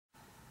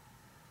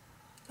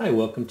Hi,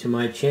 welcome to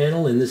my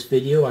channel. In this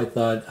video I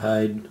thought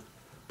I'd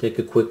take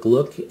a quick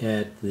look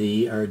at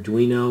the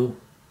Arduino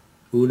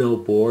Uno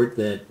board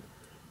that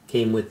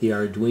came with the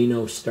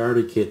Arduino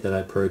starter kit that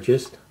I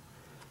purchased.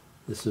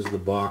 This is the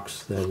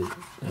box that it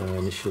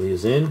initially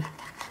is in,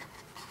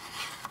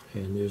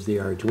 and there's the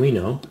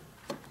Arduino.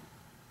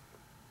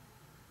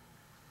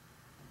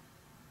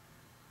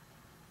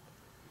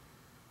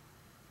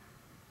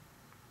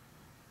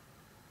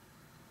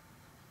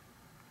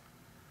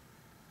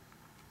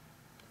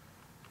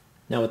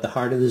 Now at the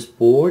heart of this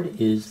board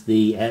is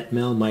the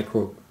Atmel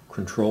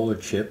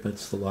microcontroller chip.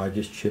 It's the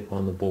largest chip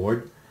on the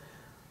board.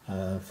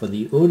 For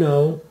the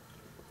Uno,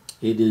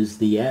 it is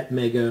the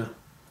Atmega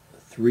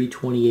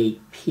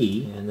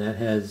 328P, and that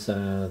has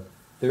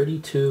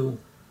 32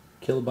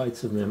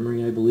 kilobytes of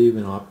memory, I believe,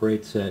 and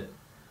operates at,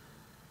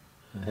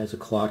 has a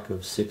clock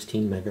of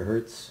 16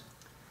 megahertz.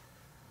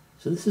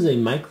 So this is a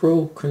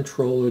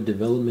microcontroller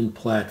development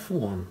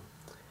platform,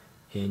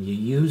 and you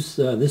use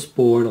this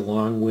board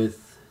along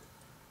with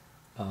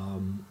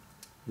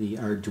the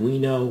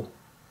Arduino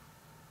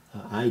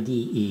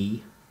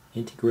IDE,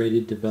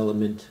 Integrated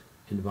Development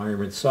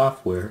Environment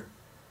Software,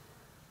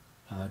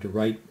 to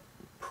write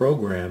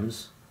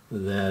programs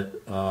that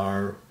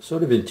are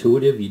sort of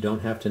intuitive. You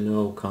don't have to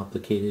know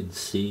complicated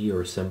C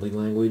or assembly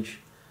language.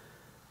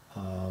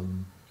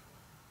 And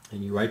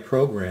you write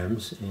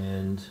programs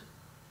and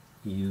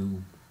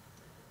you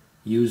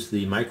use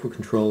the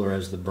microcontroller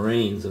as the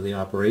brains of the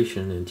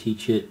operation and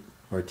teach it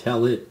or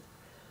tell it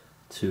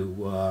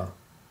to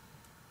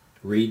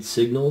read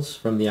signals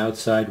from the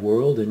outside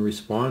world and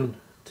respond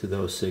to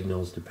those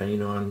signals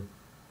depending on,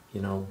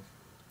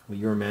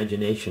 your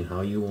imagination,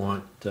 how you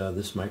want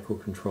this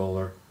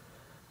microcontroller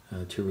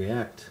to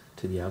react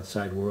to the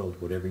outside world,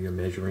 whatever you're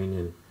measuring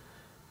and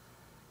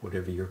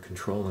whatever you're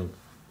controlling.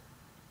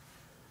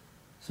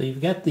 So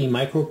you've got the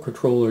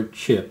microcontroller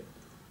chip,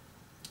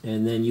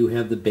 and then you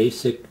have the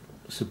basic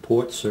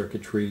support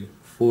circuitry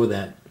for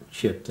that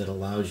chip that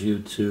allows you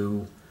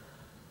to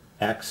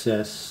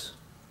access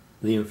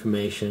the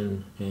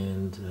information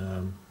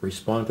and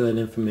respond to that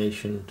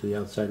information to the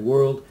outside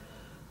world.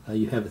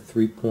 You have a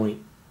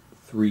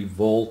 3.3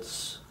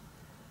 volts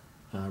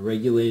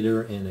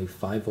regulator and a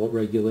 5 volt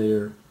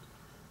regulator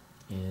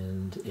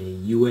and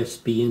a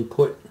USB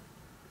input.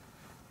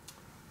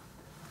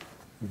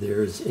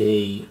 There's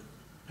a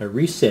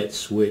reset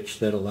switch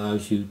that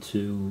allows you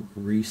to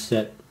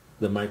reset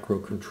the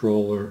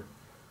microcontroller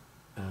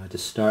to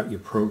start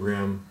your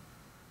program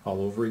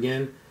all over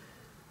again.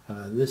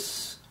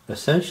 This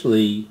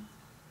essentially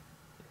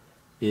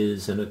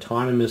is an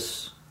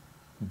autonomous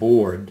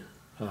board.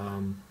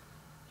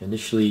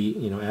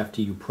 Initially,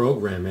 after you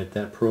program it,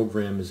 that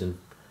program is in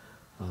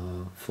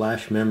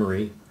flash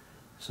memory,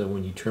 so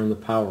when you turn the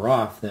power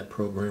off, that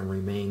program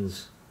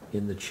remains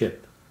in the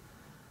chip.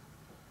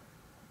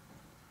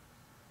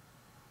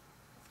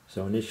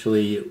 So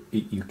initially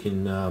you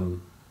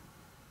can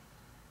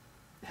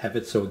have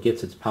it so it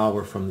gets its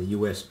power from the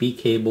USB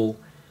cable,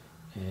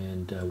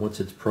 and once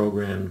it's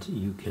programmed,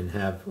 you can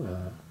have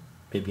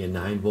maybe a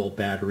 9-volt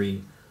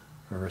battery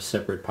or a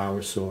separate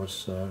power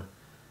source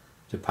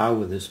to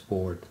power this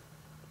board,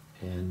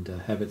 and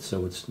have it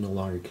so it's no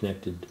longer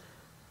connected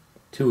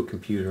to a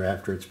computer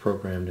after it's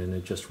programmed, and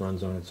it just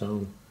runs on its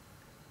own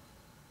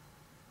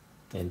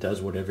and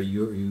does whatever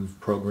you've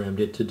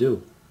programmed it to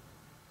do.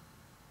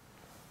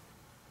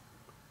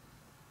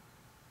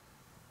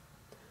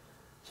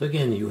 So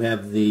again, you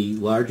have the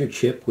larger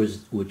chip,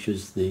 which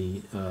is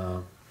the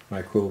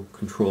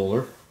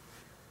microcontroller,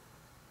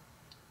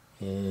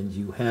 and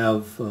you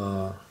have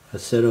a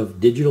set of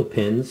digital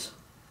pins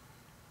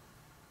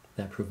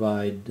that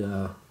provide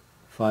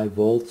 5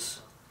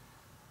 volts,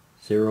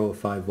 0 or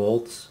 5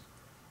 volts.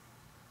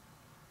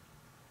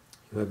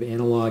 You have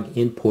analog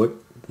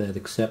input that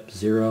accepts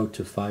 0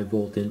 to 5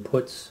 volt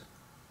inputs,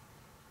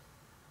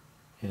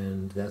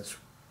 and that's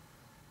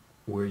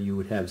where you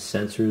would have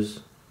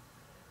sensors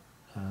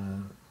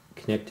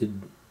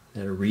connected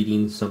that are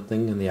reading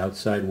something in the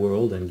outside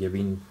world and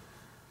giving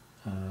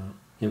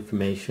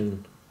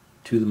information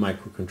to the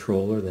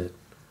microcontroller that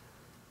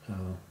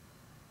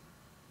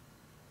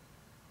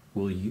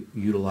will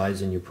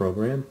utilize in your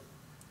program.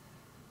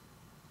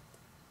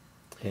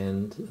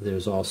 And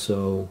there's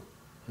also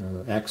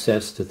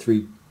access to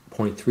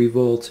 3.3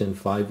 volts and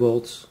 5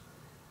 volts.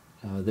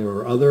 There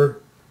are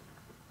other,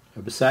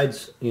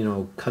 besides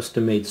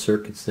custom-made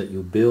circuits that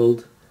you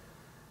build,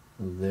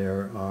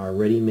 there are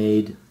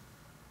ready-made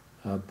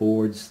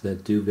boards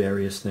that do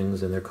various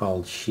things, and they're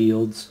called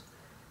shields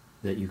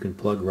that you can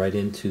plug right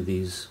into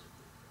these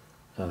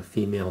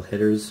female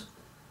headers.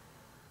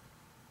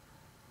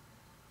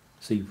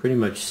 So you pretty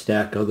much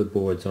stack other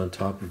boards on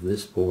top of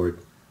this board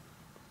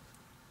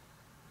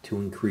to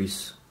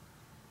increase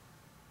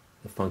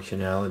the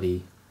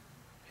functionality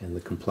and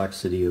the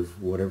complexity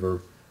of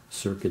whatever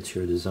circuits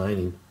you're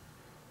designing.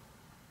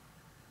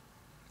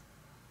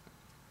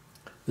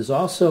 There's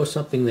also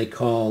something they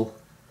call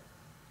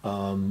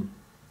an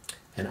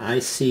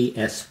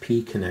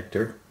ICSP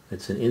connector.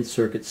 It's an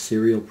in-circuit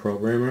serial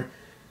programmer.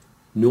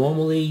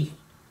 Normally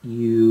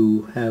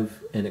you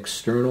have an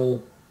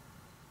external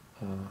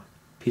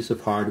piece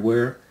of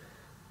hardware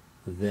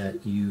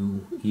that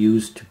you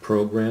use to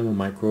program a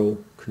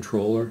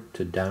microcontroller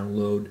to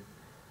download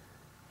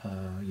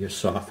your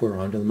software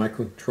onto the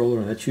microcontroller,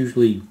 and that's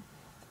usually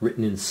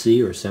written in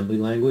C or assembly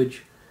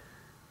language.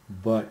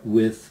 But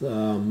with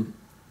the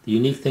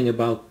unique thing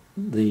about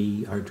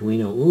the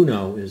Arduino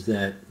Uno is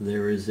that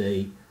there is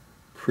a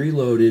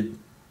preloaded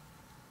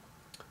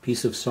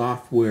piece of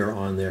software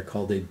on there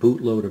called a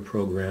bootloader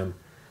program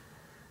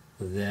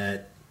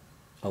that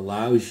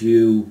allows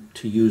you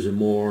to use a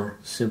more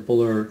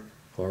simpler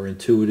or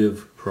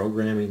intuitive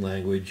programming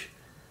language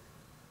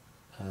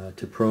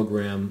to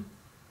program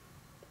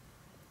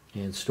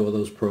and store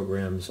those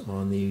programs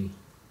on the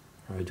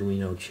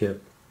Arduino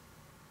chip.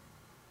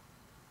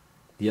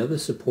 The other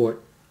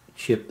support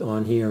chip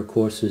on here, of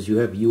course, is you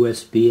have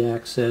USB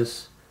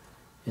access,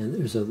 and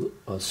there's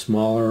a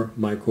smaller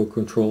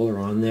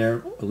microcontroller on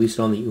there, at least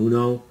on the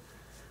Uno.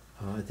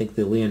 I think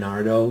the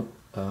Leonardo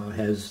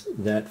has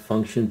that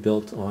function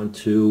built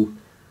onto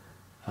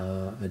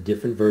a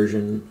different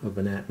version of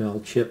an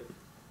Atmel chip,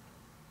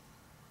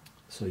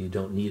 so you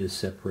don't need a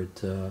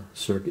separate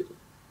circuit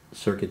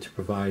to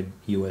provide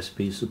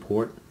USB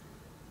support.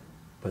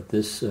 But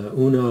this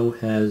Uno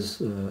has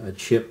a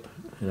chip,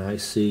 an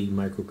IC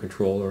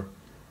microcontroller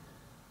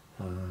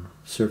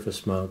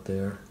surface mount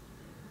there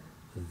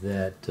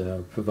that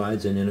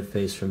provides an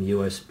interface from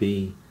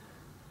USB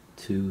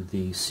to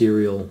the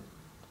serial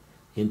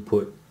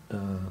input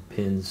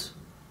pins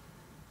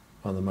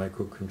on the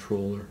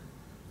microcontroller.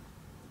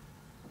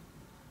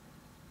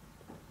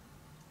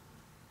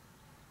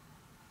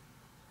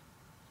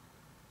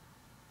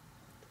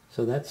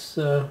 So that's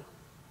the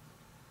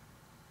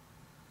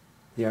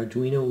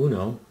Arduino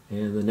Uno,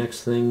 and the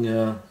next thing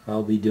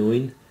I'll be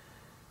doing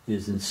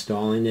is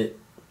installing it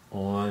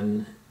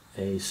on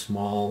a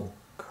small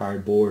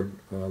cardboard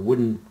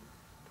wooden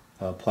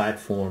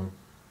platform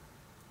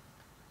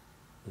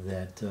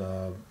that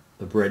the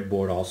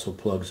breadboard also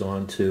plugs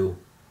onto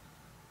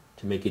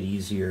to make it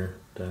easier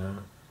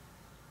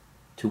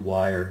to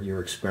wire your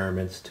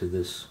experiments to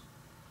this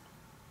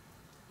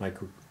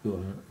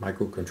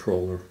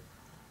microcontroller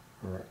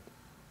or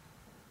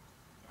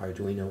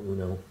Arduino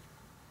Uno.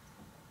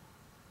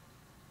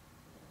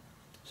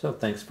 So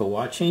thanks for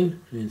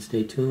watching, and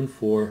stay tuned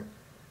for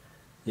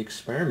the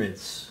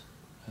experiments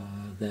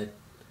that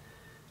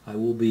I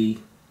will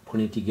be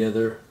putting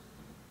together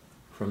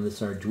from this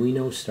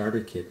Arduino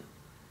starter kit.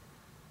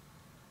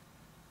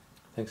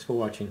 Thanks for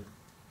watching.